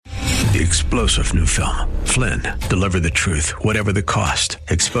The explosive new film, Flynn, deliver the truth, whatever the cost,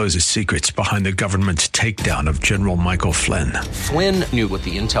 exposes secrets behind the government's takedown of General Michael Flynn. Flynn knew what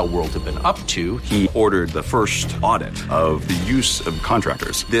the intel world had been up to. He ordered the first audit of the use of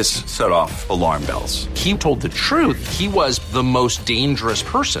contractors. This set off alarm bells. He told the truth. He was the most dangerous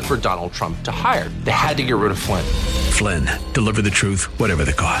person for Donald Trump to hire. They had to get rid of Flynn. Flynn, deliver the truth, whatever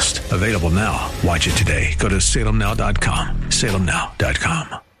the cost. Available now. Watch it today. Go to salemnow.com.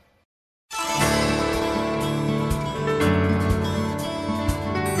 salemnow.com.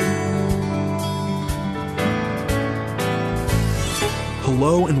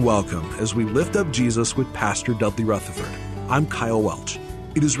 Hello and welcome as we lift up Jesus with Pastor Dudley Rutherford. I'm Kyle Welch.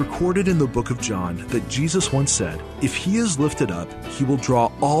 It is recorded in the book of John that Jesus once said, "If he is lifted up, he will draw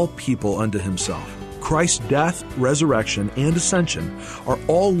all people unto himself." Christ's death, resurrection, and ascension are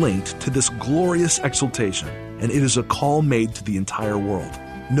all linked to this glorious exaltation, and it is a call made to the entire world.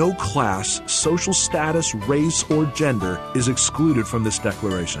 No class, social status, race, or gender is excluded from this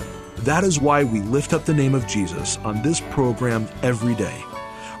declaration. That is why we lift up the name of Jesus on this program every day.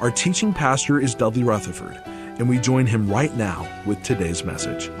 Our teaching pastor is Dudley Rutherford, and we join him right now with today's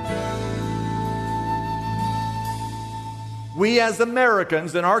message. We as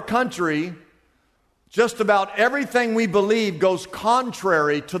Americans in our country, just about everything we believe goes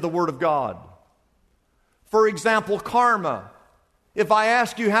contrary to the Word of God. For example, karma. If I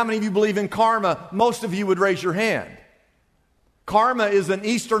ask you how many of you believe in karma, most of you would raise your hand. Karma is an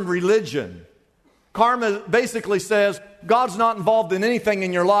Eastern religion. Karma basically says God's not involved in anything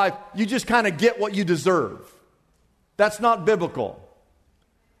in your life. You just kind of get what you deserve. That's not biblical.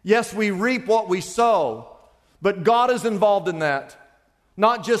 Yes, we reap what we sow, but God is involved in that.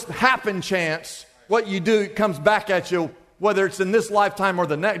 Not just happen chance. What you do comes back at you, whether it's in this lifetime or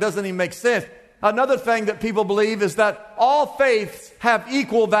the next. It doesn't even make sense. Another thing that people believe is that all faiths have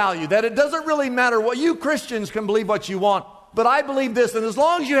equal value, that it doesn't really matter what you Christians can believe what you want. But I believe this, and as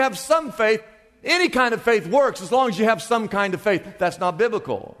long as you have some faith, any kind of faith works as long as you have some kind of faith. That's not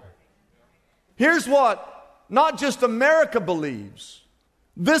biblical. Here's what not just America believes.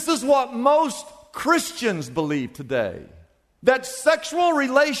 This is what most Christians believe today. That sexual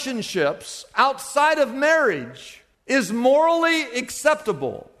relationships outside of marriage is morally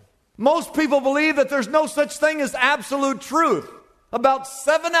acceptable. Most people believe that there's no such thing as absolute truth. About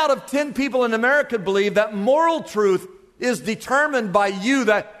 7 out of 10 people in America believe that moral truth is determined by you,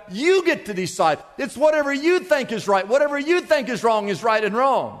 that you get to decide. It's whatever you think is right. Whatever you think is wrong is right and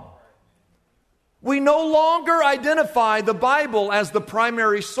wrong. We no longer identify the Bible as the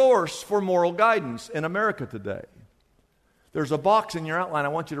primary source for moral guidance in America today. There's a box in your outline. I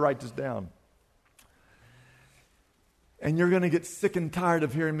want you to write this down. And you're going to get sick and tired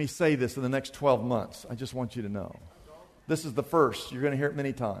of hearing me say this in the next 12 months. I just want you to know. This is the first. You're going to hear it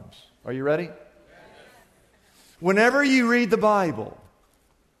many times. Are you ready? Whenever you read the Bible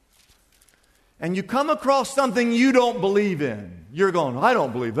and you come across something you don't believe in, you're going, I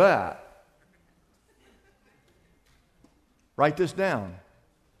don't believe that. Write this down.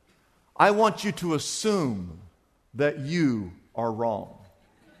 I want you to assume that you are wrong.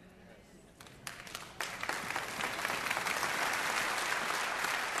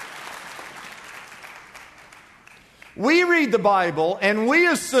 We read the Bible and we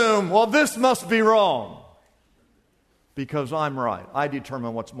assume, well, this must be wrong because I'm right. I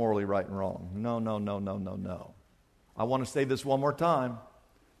determine what's morally right and wrong. No. I want to say this one more time,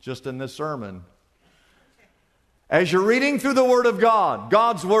 just in this sermon. As you're reading through the Word of God,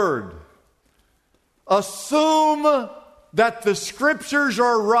 God's Word, assume that the Scriptures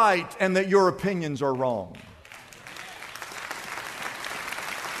are right and that your opinions are wrong.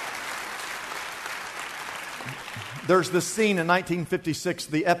 There's this scene in 1956,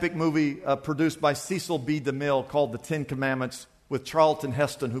 the epic movie produced by Cecil B. DeMille called The Ten Commandments with Charlton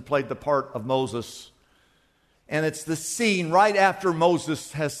Heston, who played the part of Moses. And it's the scene right after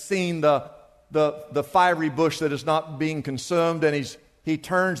Moses has seen the fiery bush that is not being consumed, and he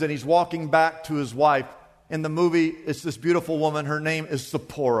turns and he's walking back to his wife. In the movie, it's this beautiful woman. Her name is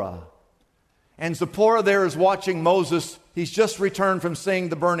Zipporah. And Zipporah there is watching Moses. He's just returned from seeing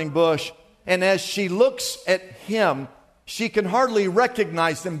the burning bush. And as she looks at him, she can hardly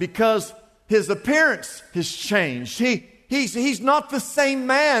recognize him because his appearance has changed. He's not the same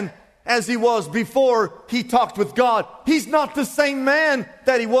man as he was before he talked with God. He's not the same man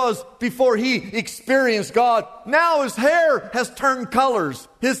that he was before he experienced God. Now his hair has turned colors.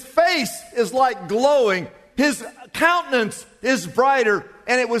 His face is like glowing. His countenance is brighter.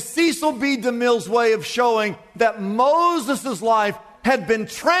 And it was Cecil B. DeMille's way of showing that Moses' life had been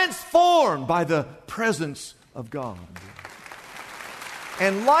transformed by the presence of God.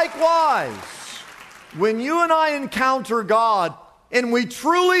 And likewise, when you and I encounter God, and we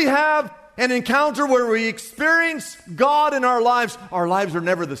truly have an encounter where we experience God in our lives are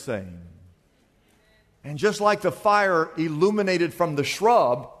never the same. And just like the fire illuminated from the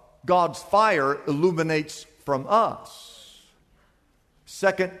shrub, God's fire illuminates from us.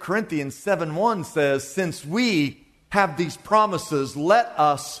 2 Corinthians 7:1 says, since we have these promises, let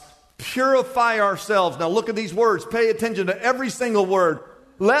us purify ourselves. Now look at these words. Pay attention to every single word.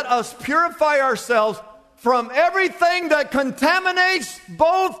 Let us purify ourselves from everything that contaminates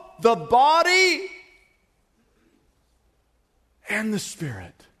both the body and the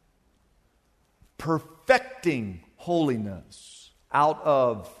spirit. Perfecting holiness out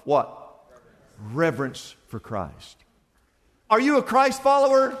of what? Reverence for Christ. Are you a Christ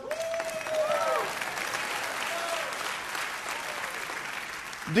follower?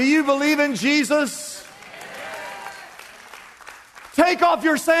 Do you believe in Jesus? Take off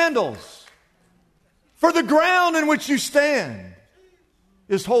your sandals, for the ground in which you stand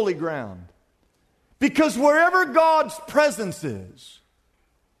is holy ground. Because wherever God's presence is,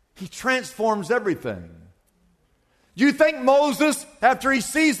 He transforms everything. Do you think Moses, after he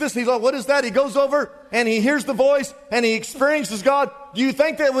sees this, he's like, what is that? He goes over and he hears the voice and he experiences God. Do you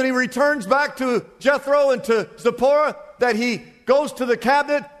think that when he returns back to Jethro and to Zipporah, that he goes to the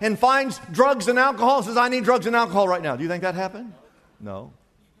cabinet and finds drugs and alcohol and says, I need drugs and alcohol right now? Do you think that happened? No.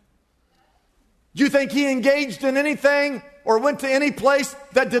 Do you think he engaged in anything or went to any place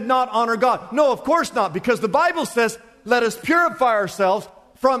that did not honor God? No, of course not, because the Bible says, let us purify ourselves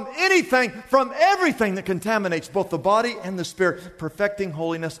from anything, from everything that contaminates both the body and the spirit, perfecting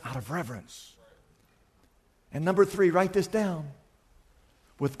holiness out of reverence. And number 3, write this down.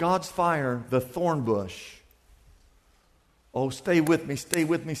 With God's fire, the thorn bush. Oh, stay with me, stay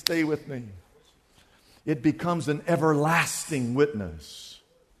with me, stay with me. It becomes an everlasting witness.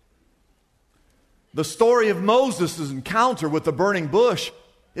 The story of Moses' encounter with the burning bush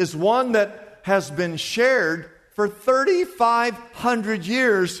is one that has been shared for 3,500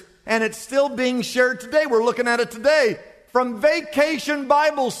 years, and it's still being shared today. We're looking at it today. From vacation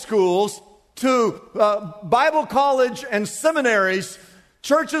Bible schools to Bible college and seminaries,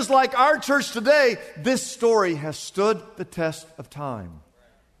 churches like our church today, this story has stood the test of time.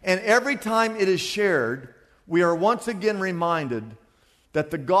 And every time it is shared, we are once again reminded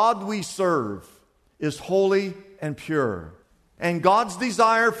that the God we serve is holy and pure. And God's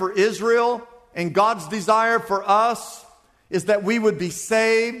desire for Israel and God's desire for us is that we would be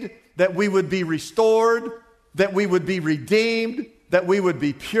saved, that we would be restored, that we would be redeemed, that we would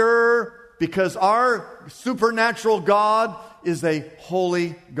be pure, because our supernatural God is a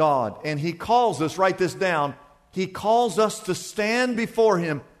holy God. And He calls us, write this down, He calls us to stand before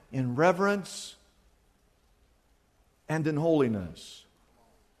Him in reverence and in holiness.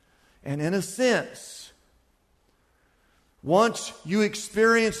 And in a sense, once you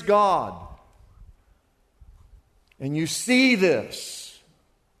experience God, and you see this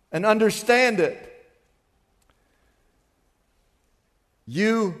and understand it,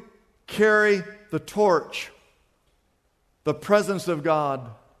 you carry the torch, the presence of God,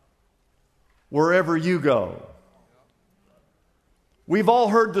 wherever you go. We've all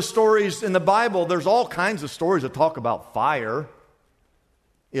heard the stories in the Bible. There's all kinds of stories that talk about fire.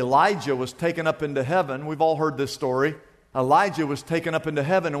 Elijah was taken up into heaven. We've all heard this story. Elijah was taken up into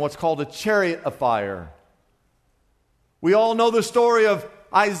heaven in what's called a chariot of fire. We all know the story of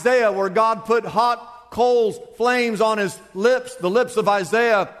Isaiah, where God put hot coals, flames on his lips, the lips of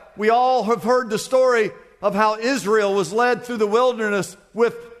Isaiah. We all have heard the story of how Israel was led through the wilderness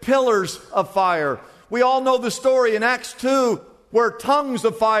with pillars of fire. We all know the story in Acts 2, where tongues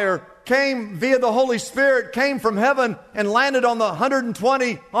of fire came via the Holy Spirit, came from heaven and landed on the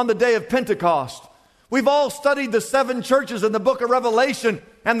 120 on the day of Pentecost. We've all studied the 7 churches in the book of Revelation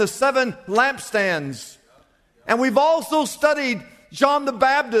and the 7 lampstands. And we've also studied John the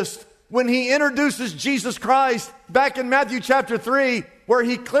Baptist when he introduces Jesus Christ back in Matthew chapter 3, where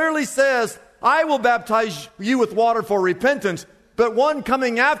he clearly says, I will baptize you with water for repentance, but one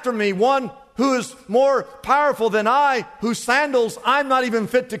coming after me, one who is more powerful than I, whose sandals I'm not even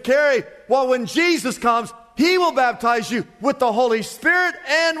fit to carry. Well, when Jesus comes, He will baptize you with the Holy Spirit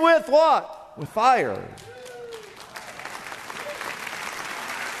and with what? With fire.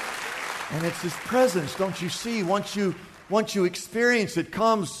 And it's His presence, don't you see? Once you experience it,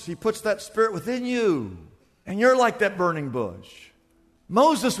 comes, He puts that Spirit within you. And you're like that burning bush.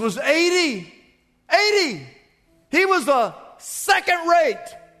 Moses was 80. 80. He was a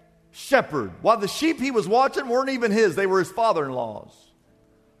second-rate shepherd. While the sheep he was watching weren't even his. They were his father-in-law's.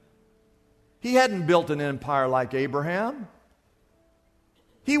 He hadn't built an empire like Abraham.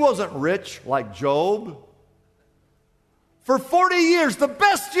 He wasn't rich like Job. For 40 years, the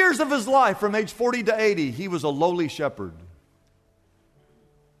best years of his life, from age 40 to 80, he was a lowly shepherd.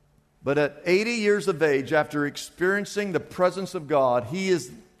 But at 80 years of age, after experiencing the presence of God, he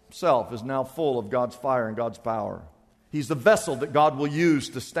himself is now full of God's fire and God's power. He's the vessel that God will use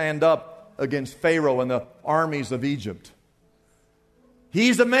to stand up against Pharaoh and the armies of Egypt.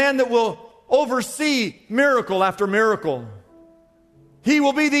 He's a man that will oversee miracle after miracle. He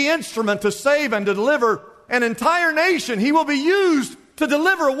will be the instrument to save and to deliver an entire nation. He will be used to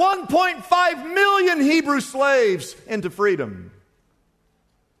deliver 1.5 million Hebrew slaves into freedom.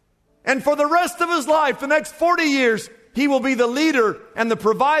 And for the rest of his life, the next 40 years, he will be the leader and the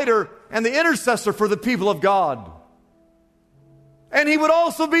provider and the intercessor for the people of God. And he would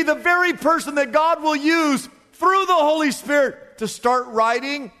also be the very person that God will use through the Holy Spirit to start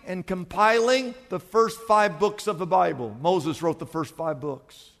writing and compiling the first 5 books of the Bible. Moses wrote the first 5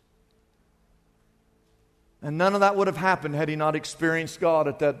 books. And none of that would have happened had he not experienced God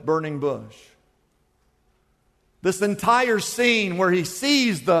at that burning bush. This entire scene where he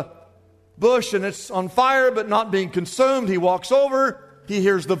sees the bush and it's on fire but not being consumed. He walks over, he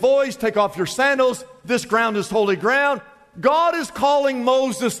hears the voice, take off your sandals, this ground is holy ground. God is calling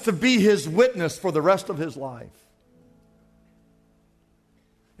Moses to be his witness for the rest of his life.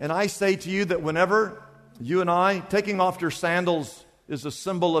 And I say to you that whenever you and I, taking off your sandals is a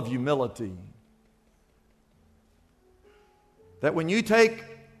symbol of humility. That when you take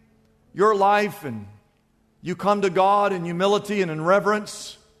your life and you come to God in humility and in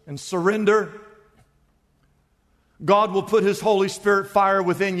reverence and surrender, God will put His Holy Spirit fire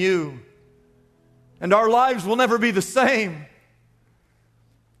within you. And our lives will never be the same.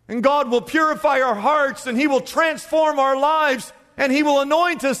 And God will purify our hearts and He will transform our lives and He will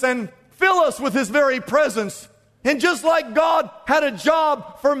anoint us and fill us with His very presence. And just like God had a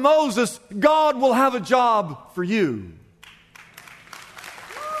job for Moses, God will have a job for you.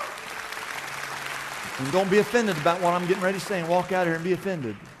 And don't be offended about what I'm getting ready to say and walk out here and be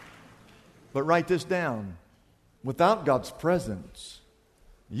offended. But write this down. Without God's presence,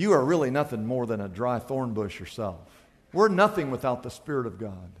 you are really nothing more than a dry thorn bush yourself. We're nothing without the Spirit of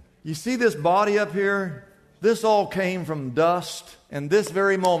God. You see this body up here? This all came from dust. And this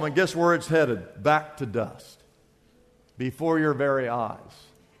very moment, guess where it's headed? Back to dust. Before your very eyes.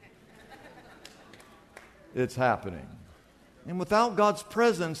 It's happening. And without God's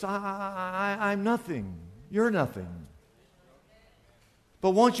presence, I'm nothing. You're nothing.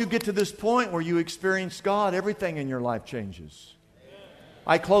 But once you get to this point where you experience God, everything in your life changes.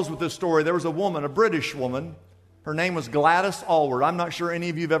 I close with this story. There was a woman, a British woman. Her name was Gladys Allward. I'm not sure any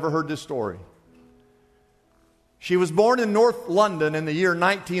of you have ever heard this story. She was born in North London in the year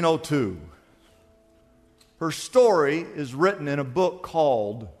 1902. Her story is written in a book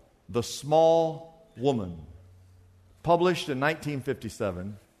called The Small Woman. Published in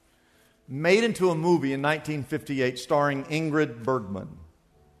 1957, made into a movie in 1958 starring Ingrid Bergman.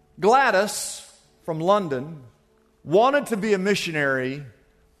 Gladys, from London, wanted to be a missionary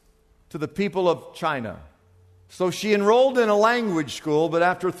to the people of China. So she enrolled in a language school, but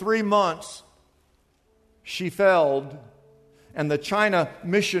after 3 months, she failed, and the China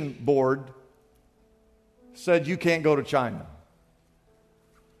Mission Board said, "You can't go to China."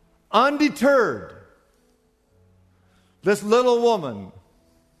 Undeterred, this little woman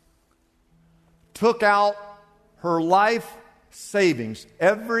took out her life savings,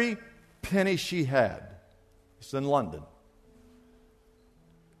 every penny she had. It's in London.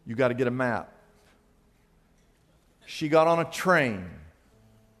 You got to get a map. She got on a train,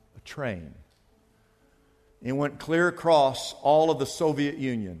 and went clear across all of the Soviet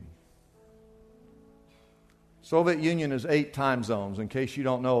Union. Soviet Union is 8 time zones. In case you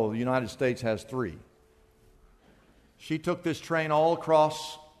don't know, the United States has 3. She took this train all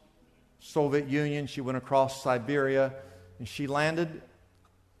across Soviet Union. She went across Siberia, and she landed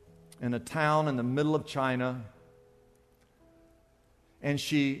in a town in the middle of China. And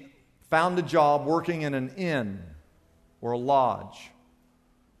she found a job working in an inn or a lodge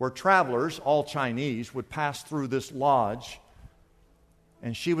where travelers, all Chinese, would pass through this lodge.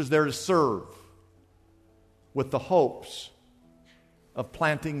 And she was there to serve with the hopes of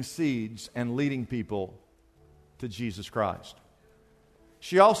planting seeds and leading people to Jesus Christ.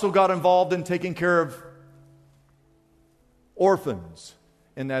 She also got involved in taking care of orphans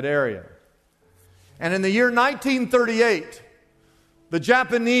in that area. And in the year 1938, the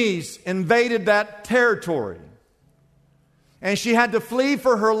Japanese invaded that territory. And she had to flee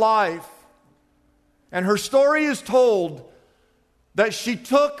for her life. And her story is told that she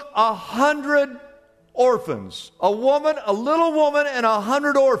took 100 orphans. A little woman, and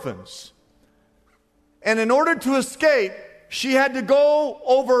 100 orphans. And in order to escape, she had to go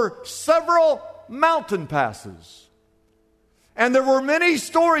over several mountain passes. And there were many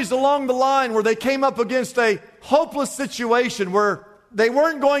stories along the line where they came up against a hopeless situation where they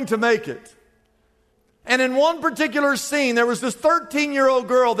weren't going to make it. And in one particular scene, there was this 13-year-old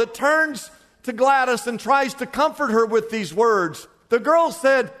girl that turns to Gladys and tries to comfort her with these words. The girl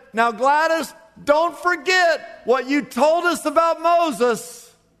said, "Now Gladys, don't forget what you told us about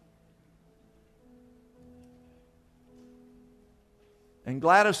Moses." And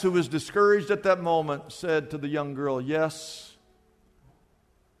Gladys, who was discouraged at that moment, said to the young girl, "Yes,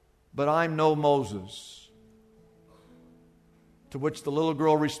 but I'm no Moses." To which the little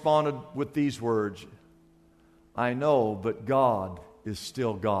girl responded with these words, "I know, but God is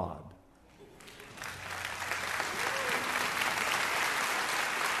still God."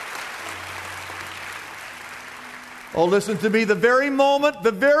 Oh, listen to me. The very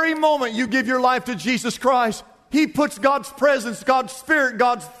moment you give your life to Jesus Christ, He puts God's presence, God's Spirit,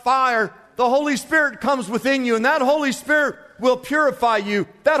 God's fire. The Holy Spirit comes within you, and that Holy Spirit will purify you.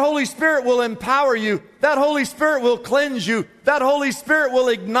 That Holy Spirit will empower you. That Holy Spirit will cleanse you. That Holy Spirit will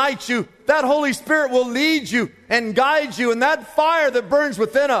ignite you. That Holy Spirit will lead you and guide you. And that fire that burns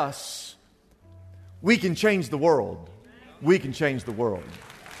within us, we can change the world. We can change the world.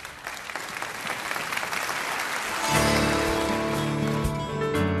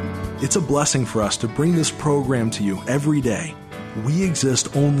 It's a blessing for us to bring this program to you every day. We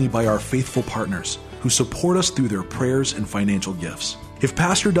exist only by our faithful partners who support us through their prayers and financial gifts. If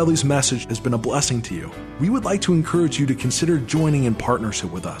Pastor Dudley's message has been a blessing to you, we would like to encourage you to consider joining in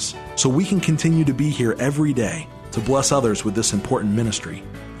partnership with us so we can continue to be here every day to bless others with this important ministry.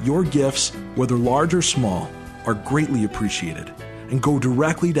 Your gifts, whether large or small, are greatly appreciated and go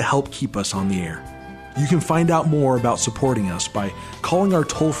directly to help keep us on the air. You can find out more about supporting us by calling our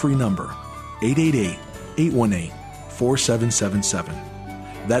toll-free number, 888-818-4777.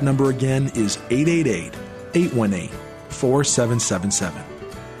 That number again is 888-818-4777.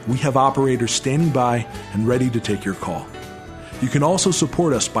 We have operators standing by and ready to take your call. You can also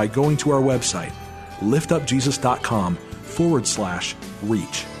support us by going to our website,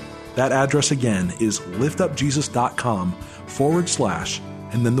 liftupjesus.com/reach. That address again is liftupjesus.com/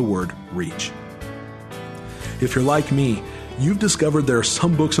 and then the word reach. If you're like me, you've discovered there are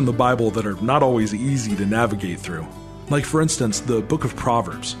some books in the Bible that are not always easy to navigate through. Like, for instance, the book of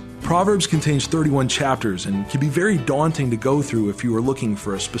Proverbs. Proverbs contains 31 chapters and can be very daunting to go through if you are looking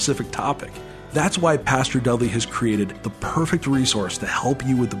for a specific topic. That's why Pastor Dudley has created the perfect resource to help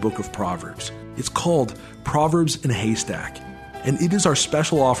you with the book of Proverbs. It's called Proverbs in a Haystack, and it is our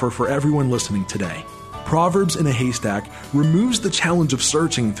special offer for everyone listening today. Proverbs in a Haystack removes the challenge of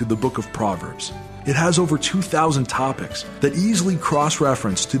searching through the book of Proverbs. It has over 2,000 topics that easily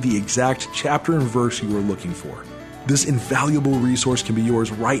cross-reference to the exact chapter and verse you are looking for. This invaluable resource can be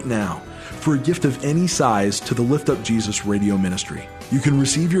yours right now for a gift of any size to the Lift Up Jesus radio ministry. You can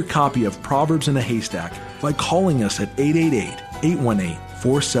receive your copy of Proverbs in a Haystack by calling us at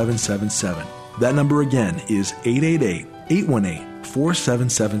 888-818-4777. That number again is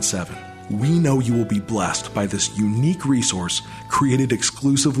 888-818-4777. We know you will be blessed by this unique resource created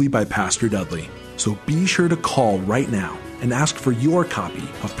exclusively by Pastor Dudley. So be sure to call right now and ask for your copy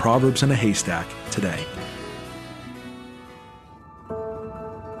of Proverbs in a Haystack today.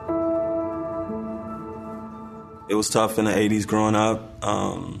 It was tough in the 80s growing up,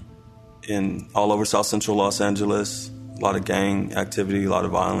 in all over South Central Los Angeles. A lot of gang activity, a lot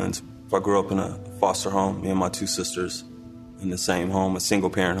of violence. I grew up in a foster home, me and my two sisters in the same home, a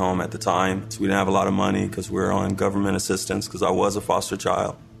single-parent home at the time. So we didn't have a lot of money because we were on government assistance because I was a foster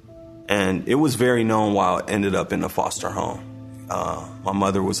child. And it was very known why I ended up in a foster home. My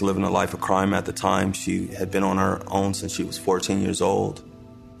mother was living a life of crime at the time. She had been on her own since she was 14 years old.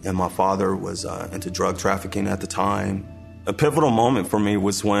 And my father was into drug trafficking at the time. A pivotal moment for me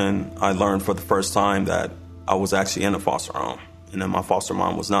was when I learned for the first time that I was actually in a foster home. And that my foster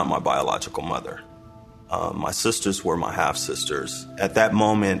mom was not my biological mother. My sisters were my half-sisters. At that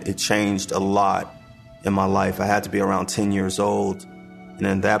moment, it changed a lot in my life. I had to be around 10 years old. And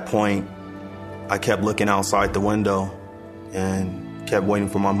at that point, I kept looking outside the window and kept waiting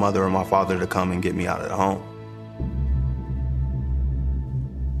for my mother or my father to come and get me out of the home.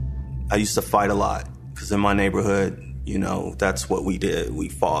 I used to fight a lot because in my neighborhood, you know, that's what we did. We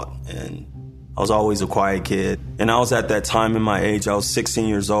fought, and I was always a quiet kid. And I was at that time in my age, I was 16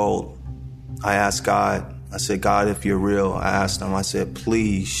 years old. I asked God, I said, God, if you're real, I asked him, I said,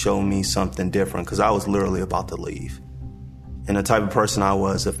 please show me something different, because I was literally about to leave. And the type of person I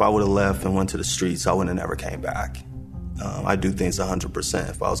was, if I would have left and went to the streets, I would have never came back. I do things 100%.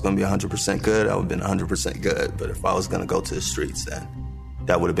 If I was going to be 100% good, I would have been 100% good. But if I was going to go to the streets, then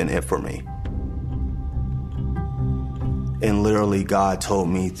that would have been it for me. And literally, God told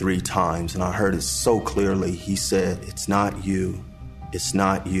me 3 times, and I heard it so clearly. He said, it's not you, it's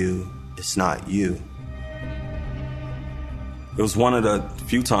not you, it's not you. It was one of the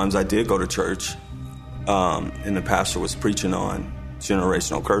few times I did go to church, and the pastor was preaching on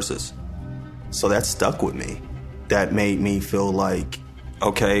generational curses. So that stuck with me. That made me feel like,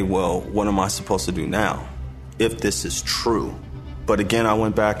 okay, well, what am I supposed to do now if this is true? But again, I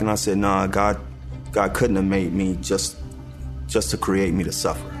went back and I said, nah, God couldn't have made me just to create me to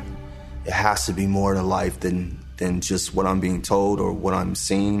suffer. It has to be more to life than just what I'm being told or what I'm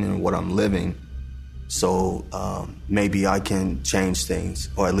seeing and what I'm living. So maybe I can change things,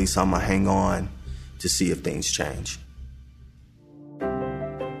 or at least I'm going to hang on to see if things change.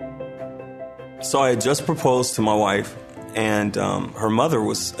 So I had just proposed to my wife, and her mother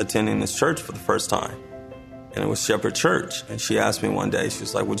was attending this church for the first time. And it was Shepherd Church. And she asked me one day, she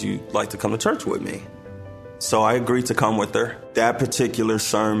was like, would you like to come to church with me? So I agreed to come with her. That particular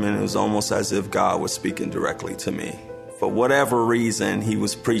sermon, it was almost as if God was speaking directly to me. For whatever reason, he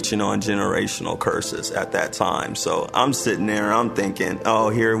was preaching on generational curses at that time. So I'm sitting there, I'm thinking, oh,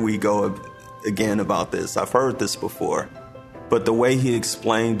 here we go again about this. I've heard this before. But the way he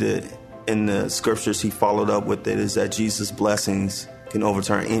explained it in the scriptures, he followed up with it, is that Jesus' blessings can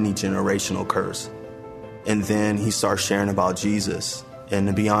overturn any generational curse. And then he starts sharing about Jesus. And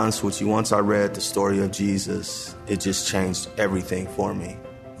to be honest with you, once I read the story of Jesus, it just changed everything for me.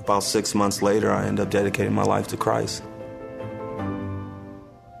 About 6 months later, I ended up dedicating my life to Christ.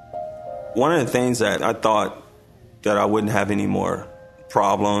 One of the things that I thought that I wouldn't have any more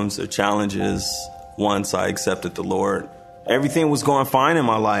problems or challenges once I accepted the Lord. Everything was going fine in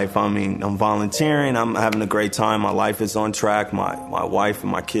my life. I mean, I'm volunteering, I'm having a great time, my life is on track, my wife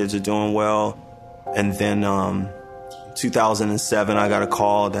and my kids are doing well. And then 2007, I got a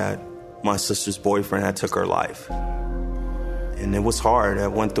call that my sister's boyfriend had took her life. And it was hard. I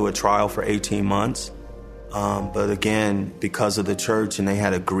went through a trial for 18 months. But again, because of the church, and they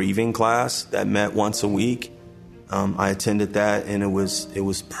had a grieving class that met once a week, I attended that, and it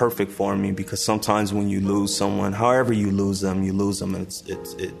was perfect for me, because sometimes when you lose someone, however you lose them, and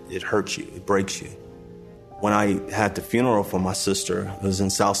it hurts you, it breaks you. When I had the funeral for my sister, it was in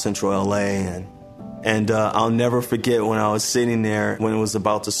South Central LA, and I'll never forget when I was sitting there when it was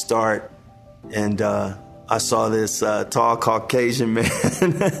about to start, and I saw this tall Caucasian man,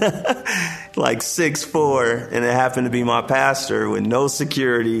 like 6'4", and it happened to be my pastor with no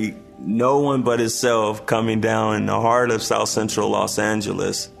security, no one but himself, coming down in the heart of South Central Los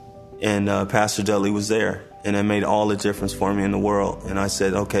Angeles. And Pastor Dudley was there, and it made all the difference for me in the world. And I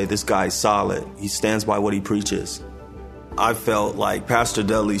said, okay, this guy's solid. He stands by what he preaches. I felt like Pastor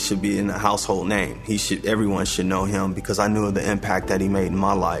Dudley should be in a household name. Everyone should know him, because I knew the impact that he made in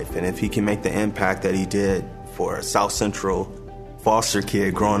my life. And if he can make the impact that he did for a South Central foster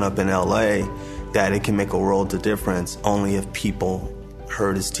kid growing up in LA, that it can make a world of difference only if people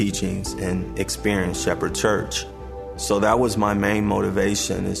heard his teachings and experienced Shepherd Church. So that was my main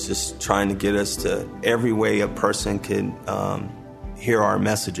motivation, is just trying to get us to every way a person can hear our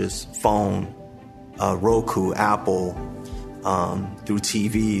messages, phone, Roku, Apple, through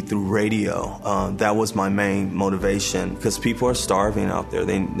TV, through radio. That was my main motivation, because people are starving out there.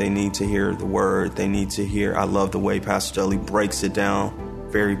 They need to hear the word. They need to hear. I love the way Pastor Dudley breaks it down,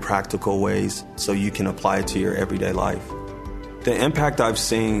 very practical ways, so you can apply it to your everyday life. The impact I've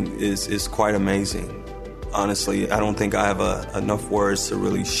seen is quite amazing. Honestly, I don't think I have enough words to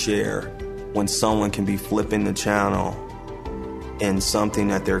really share. When someone can be flipping the channel and something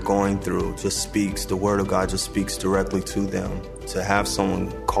that they're going through just speaks, the word of God just speaks directly to them. To have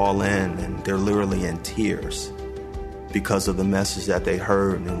someone call in and they're literally in tears because of the message that they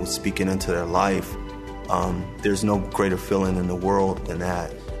heard and was speaking into their life, there's no greater feeling in the world than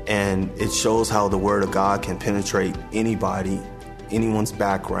that. And it shows how the word of God can penetrate anybody, anyone's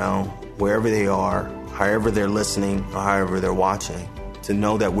background, wherever they are, however they're listening, or however they're watching. To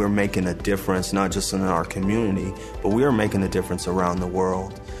know that we're making a difference, not just in our community, but we are making a difference around the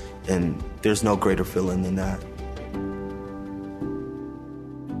world. And there's no greater feeling than that.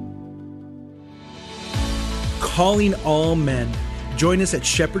 Calling all men. Join us at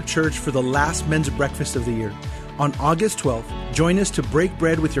Shepherd Church for the last men's breakfast of the year. On August 12th, join us to break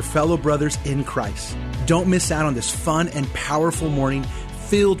bread with your fellow brothers in Christ. Don't miss out on this fun and powerful morning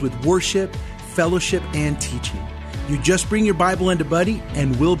filled with worship, fellowship, and teaching. You just bring your Bible and a buddy,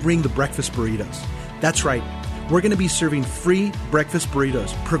 and we'll bring the breakfast burritos. That's right. We're going to be serving free breakfast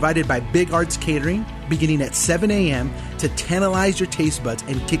burritos provided by Big Arts Catering beginning at 7 a.m. to tantalize your taste buds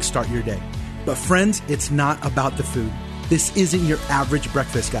and kickstart your day. But friends, it's not about the food. This isn't your average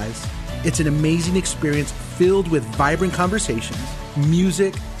breakfast, guys. It's an amazing experience filled with vibrant conversations,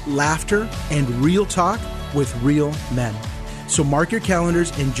 music, laughter, and real talk with real men. So mark your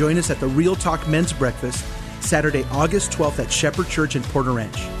calendars and join us at the Real Talk Men's Breakfast, Saturday, August 12th at Shepherd Church in Porter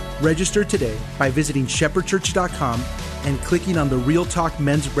Ranch. Register today by visiting shepherdchurch.com and clicking on the Real Talk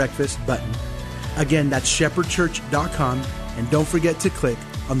Men's Breakfast button. Again, that's shepherdchurch.com, and don't forget to click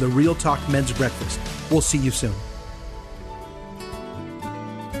on the Real Talk Men's Breakfast. We'll see you soon.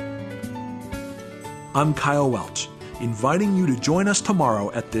 I'm Kyle Welch, inviting you to join us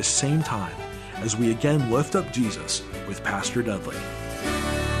tomorrow at this same time as we again lift up Jesus with Pastor Dudley.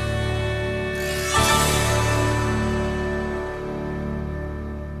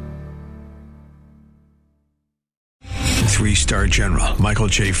 3-star General Michael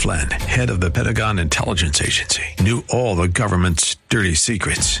J. Flynn, head of the Pentagon Intelligence Agency, knew all the government's dirty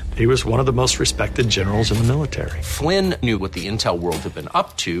secrets. He was one of the most respected generals in the military. Flynn knew what the intel world had been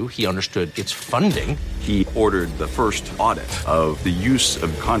up to. He understood its funding. He ordered the first audit of the use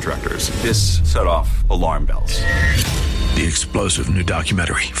of contractors. This set off alarm bells. The explosive new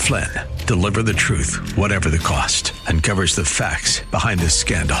documentary, Flynn, Deliver the Truth, Whatever the Cost, uncovers the facts behind this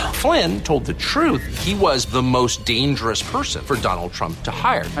scandal. Flynn told the truth. He was the most dangerous person for Donald Trump to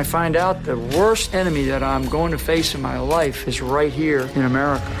hire. I find out the worst enemy that I'm going to face in my life is right here in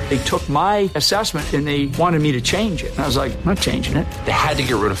America. They took my assessment and they wanted me to change it. And I was like, I'm not changing it. They had to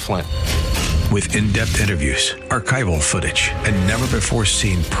get rid of Flynn. With in-depth interviews, archival footage, and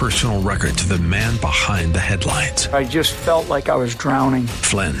never-before-seen personal records of the man behind the headlines. I just felt like I was drowning.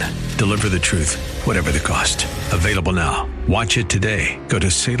 Flynn, Deliver the Truth, Whatever the Cost. Available now. Watch it today. Go to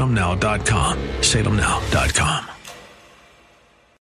salemnow.com. salemnow.com.